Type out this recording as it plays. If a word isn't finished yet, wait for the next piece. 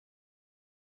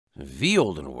The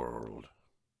Olden World.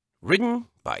 Written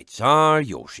by Czar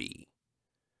Yoshi.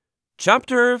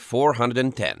 Chapter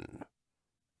 410.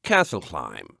 Castle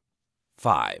Climb.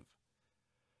 5.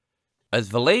 As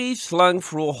Valet slunk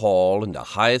through a hall in the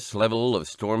highest level of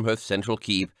Stormhoof's central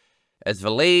keep,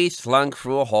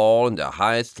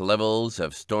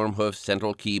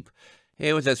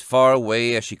 it was as far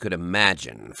away as she could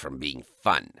imagine from being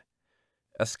fun.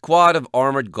 A squad of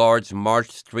armored guards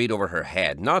marched straight over her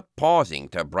head, not pausing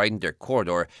to brighten their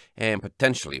corridor and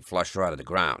potentially flush her out of the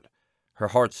ground. Her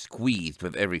heart squeezed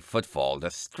with every footfall,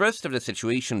 the stress of the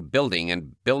situation building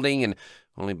and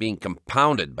only being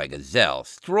compounded by Gazelle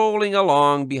strolling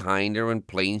along behind her in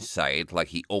plain sight like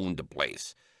he owned the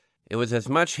place. It was as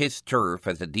much his turf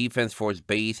as the Defense Force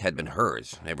base had been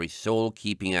hers, every soul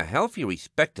keeping a healthy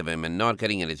respect of him and not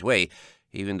getting in his way,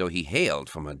 even though he hailed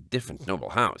from a different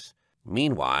noble house.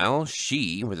 Meanwhile,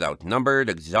 she was outnumbered,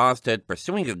 exhausted,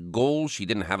 pursuing a goal she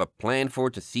didn't have a plan for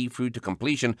to see through to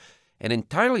completion, and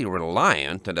entirely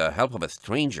reliant on the help of a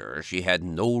stranger she had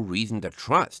no reason to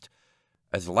trust.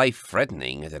 As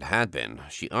life-threatening as it had been,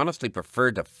 she honestly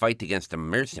preferred to fight against the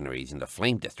mercenaries in the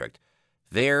Flame District.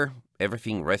 There,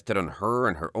 everything rested on her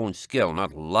and her own skill,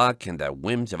 not luck and the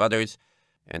whims of others.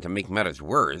 And to make matters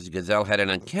worse, Gazelle had an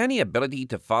uncanny ability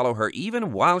to follow her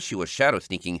even while she was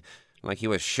shadow-sneaking, like he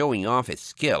was showing off his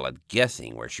skill at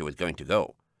guessing where she was going to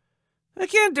go. "I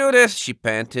can't do this," she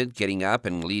panted, getting up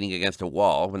and leaning against a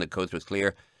wall when the coast was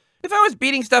clear. "If I was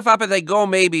beating stuff up as I go,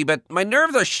 maybe, but my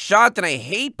nerves are shot and I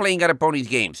hate playing other ponies'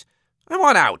 games. I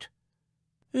want out."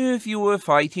 "If you were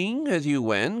fighting as you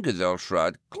went," Gazelle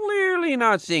shrugged, clearly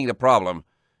not seeing the problem.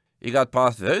 "You got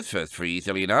past those first three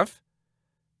easily enough."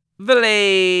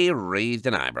 Valet raised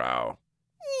an eyebrow.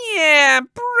 "Yeah, I'm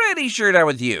pretty sure that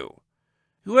was you.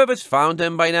 Whoever's found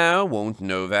them by now won't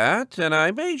know that, and I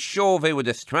made sure they were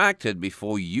distracted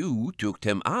before you took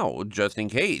them out, just in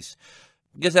case."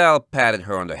 Gazelle patted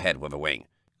her on the head with a wing.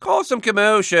 "Cause some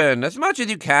commotion, as much as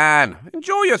you can.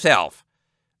 Enjoy yourself."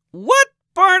 "What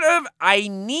part of I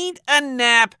need a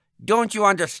nap don't you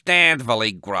understand?"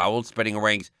 Valet growled, spreading her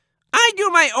wings. "I do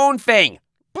my own thing.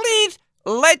 Please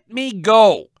let me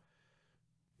go."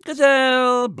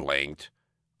 Gazelle blinked.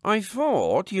 "I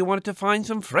thought you wanted to find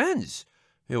some friends.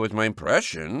 It was my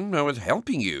impression I was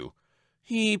helping you."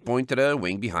 He pointed a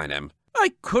wing behind him.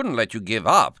 "I couldn't let you give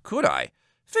up, could I?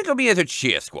 Think of me as a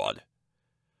cheer squad."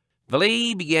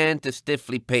 Valet began to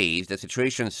stiffly pace, the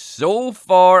situation so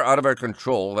far out of her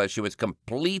control that she was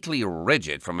completely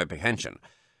rigid from apprehension.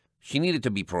 She needed to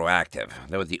be proactive.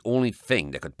 That was the only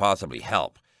thing that could possibly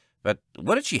help. But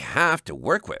what did she have to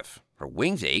work with? Her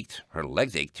wings ached, her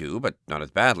legs ached too, but not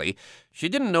as badly. She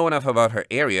didn't know enough about her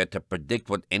area to predict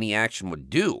what any action would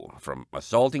do, from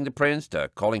assaulting the prince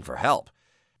to calling for help.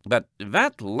 But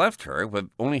that left her with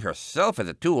only herself as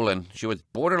a tool, and she was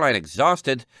borderline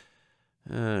exhausted.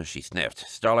 She sniffed.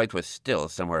 Starlight was still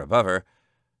somewhere above her.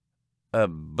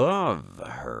 Above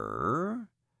her?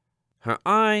 Her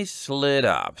eyes slid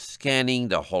up, scanning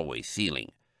the hallway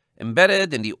ceiling.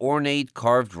 Embedded in the ornate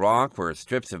carved rock were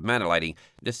strips of mana lighting,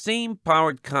 the same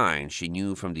powered kind she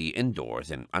knew from the indoors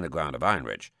and underground of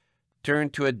Ironridge.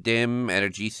 Turned to a dim,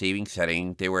 energy-saving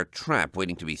setting, they were a trap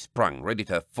waiting to be sprung, ready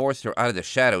to force her out of the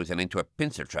shadows and into a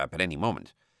pincer trap at any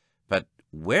moment. But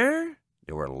where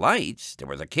there were lights, there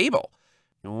was a cable.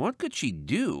 What could she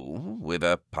do with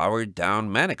a powered-down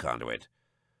mana conduit?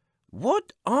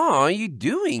 "What are you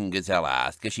doing?" Gazelle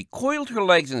asked, as she coiled her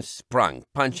legs and sprung,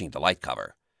 punching the light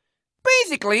cover.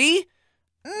 "Basically,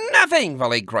 nothing,"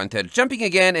 Valet grunted, jumping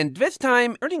again and this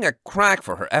time earning a crack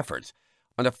for her efforts.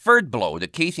 On the third blow, the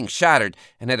casing shattered,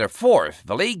 and at her fourth,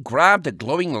 Valet grabbed a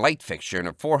glowing light fixture in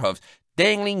her forehoofs,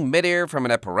 dangling midair from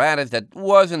an apparatus that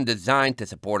wasn't designed to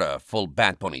support a full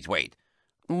bat pony's weight.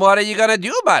 "What are you gonna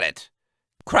do about it?"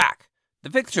 Crack!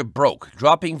 The fixture broke,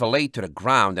 dropping Valet to the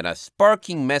ground and a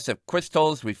sparking mess of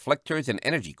crystals, reflectors, and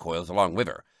energy coils along with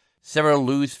her. Several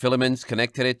loose filaments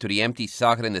connected it to the empty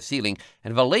socket in the ceiling,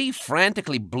 and Valet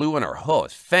frantically blew on her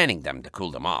hose, fanning them to cool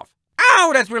them off.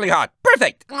 "Ow, that's really hot!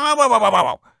 Perfect! Whoa, whoa, whoa, whoa,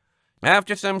 whoa."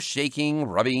 After some shaking,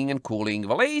 rubbing, and cooling,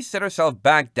 Valet set herself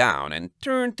back down and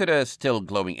turned to the still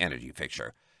glowing energy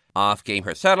fixture. Off came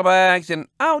her saddlebags, and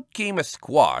out came a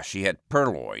squash she had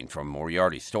purloined from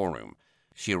Moriarty's storeroom.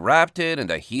 She wrapped it in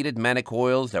the heated mana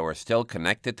coils that were still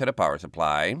connected to the power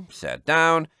supply, sat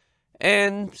down,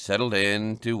 and settled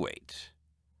in to wait.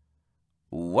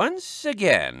 Once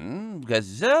again,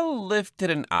 Gazelle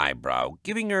lifted an eyebrow,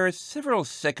 giving her several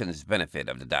seconds' benefit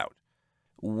of the doubt.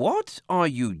 "What are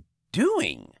you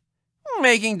doing?"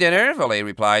 "Making dinner," Valet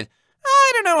replied.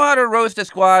 "I don't know how to roast a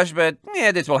squash, but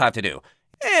this will have to do.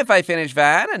 If I finish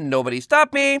that and nobody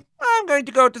stopped me, I I'm going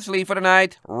to go to sleep for the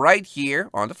night right here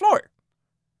on the floor.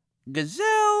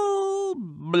 Gazelle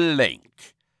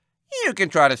blinked. You can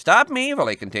try to stop me,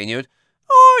 Valet continued,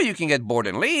 or you can get bored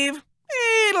and leave.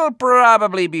 It'll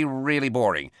probably be really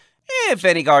boring. If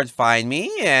any guards find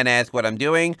me and ask what I'm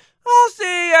doing, I'll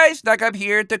say I snuck up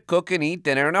here to cook and eat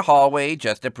dinner in the hallway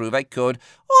just to prove I could,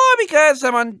 or because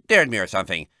someone dared me or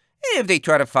something. If they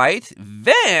try to fight,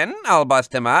 then I'll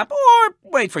bust them up or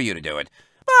wait for you to do it.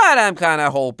 But I'm kind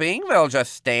of hoping they'll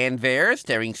just stand there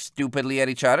staring stupidly at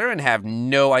each other and have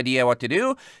no idea what to do,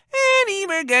 and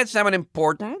either get someone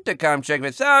important to come check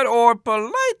this out or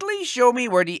politely show me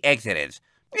where the exit is.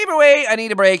 Either way, I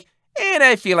need a break, and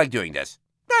I feel like doing this.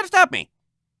 Try to stop me.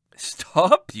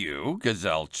 Stop you?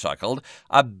 Gazelle chuckled,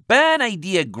 a bad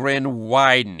idea grin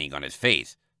widening on his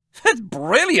face. That's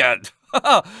brilliant!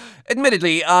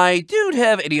 Admittedly, I don't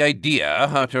have any idea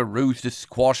how to roast a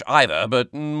squash either,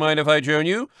 but mind if I join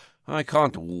you? I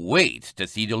can't wait to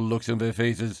see the looks on their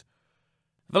faces.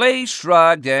 Valet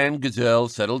shrugged and Gazelle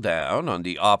settled down on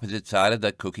the opposite side of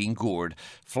the cooking gourd,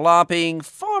 flopping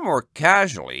far more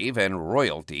casually than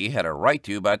royalty had a right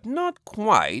to, but not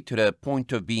quite to the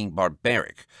point of being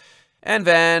barbaric. And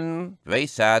then they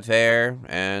sat there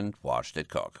and watched it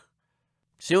cook.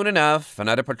 Soon enough,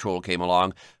 another patrol came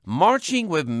along, marching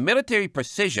with military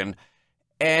precision,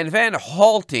 and then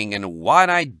halting in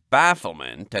wide-eyed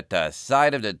bafflement at the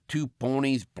sight of the two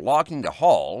ponies blocking the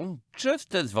hall,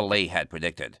 just as Valet had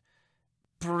predicted.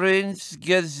 Prince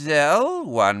Gazelle,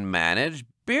 one managed,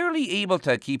 barely able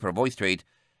to keep her voice straight.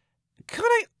 Could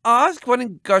I ask what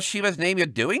in Goshiva's name you're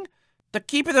doing? To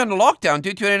keep it on lockdown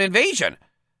due to an invasion.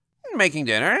 Making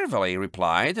dinner, Valet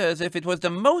replied, as if it was the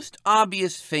most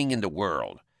obvious thing in the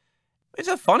world. It's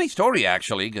a funny story,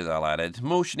 actually, Gazelle added,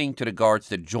 motioning to the guards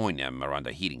to join them around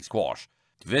the heating squash.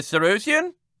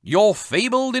 Viscerosian, your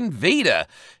fabled invader,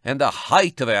 and the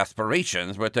height of her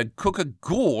aspirations were to cook a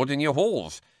gourd in your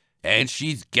halls. And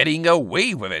she's getting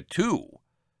away with it, too.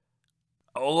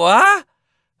 What?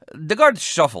 The guard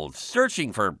shuffled,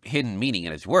 searching for hidden meaning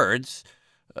in his words,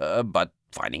 but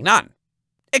finding none.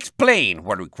 Explain,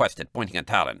 Ward requested, pointing at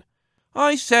Talon.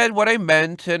 I said what I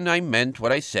meant, and I meant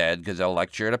what I said, Gazelle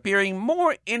lectured, appearing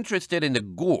more interested in the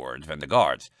gourd than the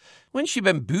guards. When she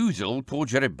bamboozled poor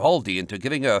Garibaldi into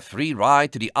giving her a free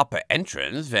ride to the upper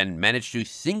entrance, then managed to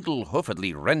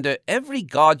single-hoofedly render every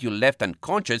guard you left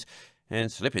unconscious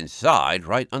and slip inside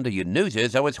right under your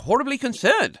noses, I was horribly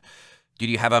concerned. Did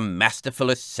you have a masterful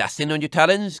assassin on your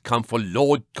talons, come for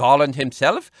Lord Garland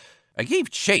himself? I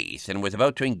gave chase and was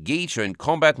about to engage her in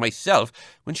combat myself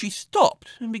when she stopped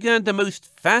and began the most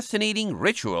fascinating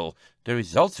ritual, the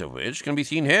results of which can be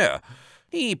seen here.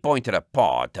 He pointed a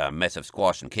paw at a mess of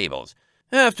squash and cables.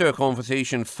 After a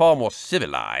conversation far more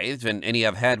civilized than any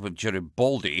I've had with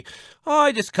Garibaldi,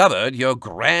 I discovered your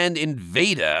grand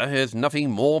invader is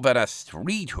nothing more than a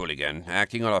street hooligan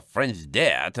acting on a friend's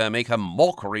dare to make a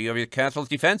mockery of your castle's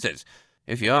defenses.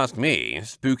 If you ask me,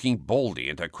 spooking Baldy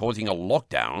into causing a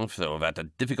lockdown so that the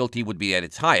difficulty would be at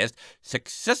its highest,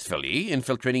 successfully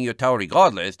infiltrating your tower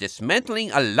regardless,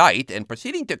 dismantling a light, and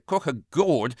proceeding to cook a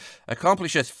gourd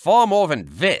accomplishes far more than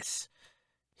this.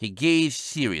 He gazed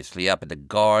seriously up at the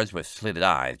guards with slitted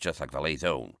eyes, just like Valet's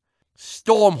own.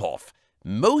 Stormhof,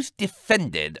 most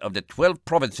defended of the 12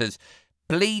 provinces,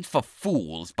 played for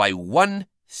fools by one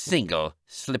single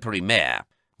slippery mare.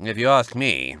 If you ask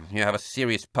me, you have a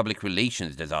serious public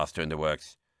relations disaster in the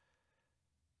works.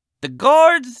 The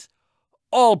guards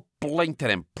all blinked at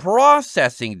him,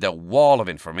 processing the wall of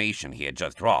information he had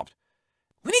just dropped.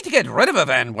 We need to get rid of her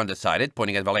then, one decided,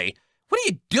 pointing at Valet. What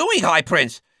are you doing, High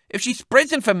Prince? If she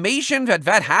spreads information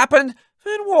that happened,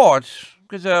 then what?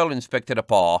 Gazelle inspected a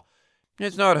paw.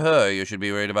 It's not her you should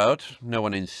be worried about. No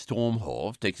one in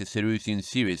Stormhof takes the Cerusians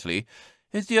seriously.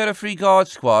 It's the other 3 guard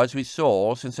squads we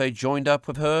saw since I joined up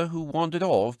with her who wandered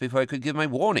off before I could give my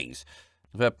warnings.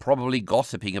 They're probably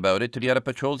gossiping about it to the other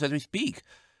patrols as we speak.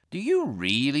 Do you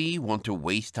really want to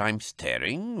waste time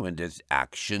staring when there's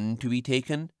action to be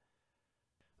taken?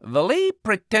 Valet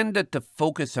pretended to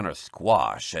focus on her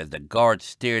squash as the guards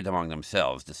stared among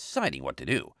themselves, deciding what to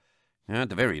do. At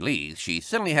the very least, she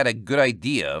suddenly had a good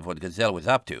idea of what Gazelle was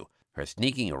up to. Her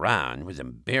sneaking around was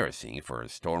embarrassing for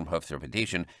Stormhof's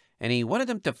reputation, and he wanted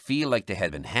them to feel like they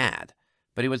had been had.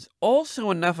 But he was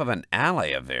also enough of an ally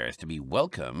of theirs to be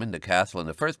welcome in the castle in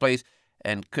the first place,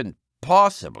 and couldn't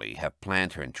possibly have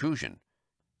planned her intrusion.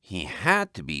 He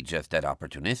had to be just that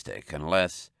opportunistic,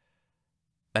 unless...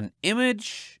 An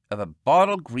image of a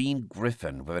bottle-green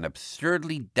griffin with an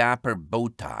absurdly dapper bow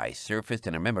tie surfaced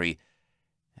in her memory,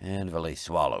 and Valet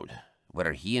swallowed.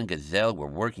 Whether he and Gazelle were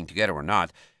working together or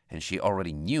not, and she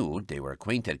already knew they were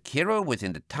acquainted. Kira was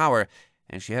in the tower,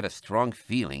 and she had a strong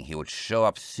feeling he would show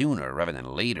up sooner rather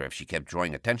than later if she kept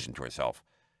drawing attention to herself.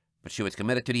 But she was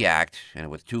committed to the act, and it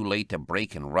was too late to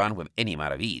break and run with any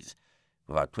amount of ease.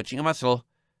 Without twitching a muscle,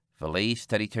 Valet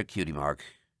studied her cutie mark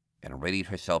and readied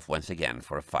herself once again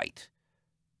for a fight.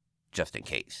 Just in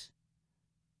case.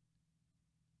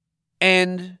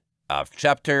 End of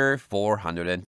chapter 402.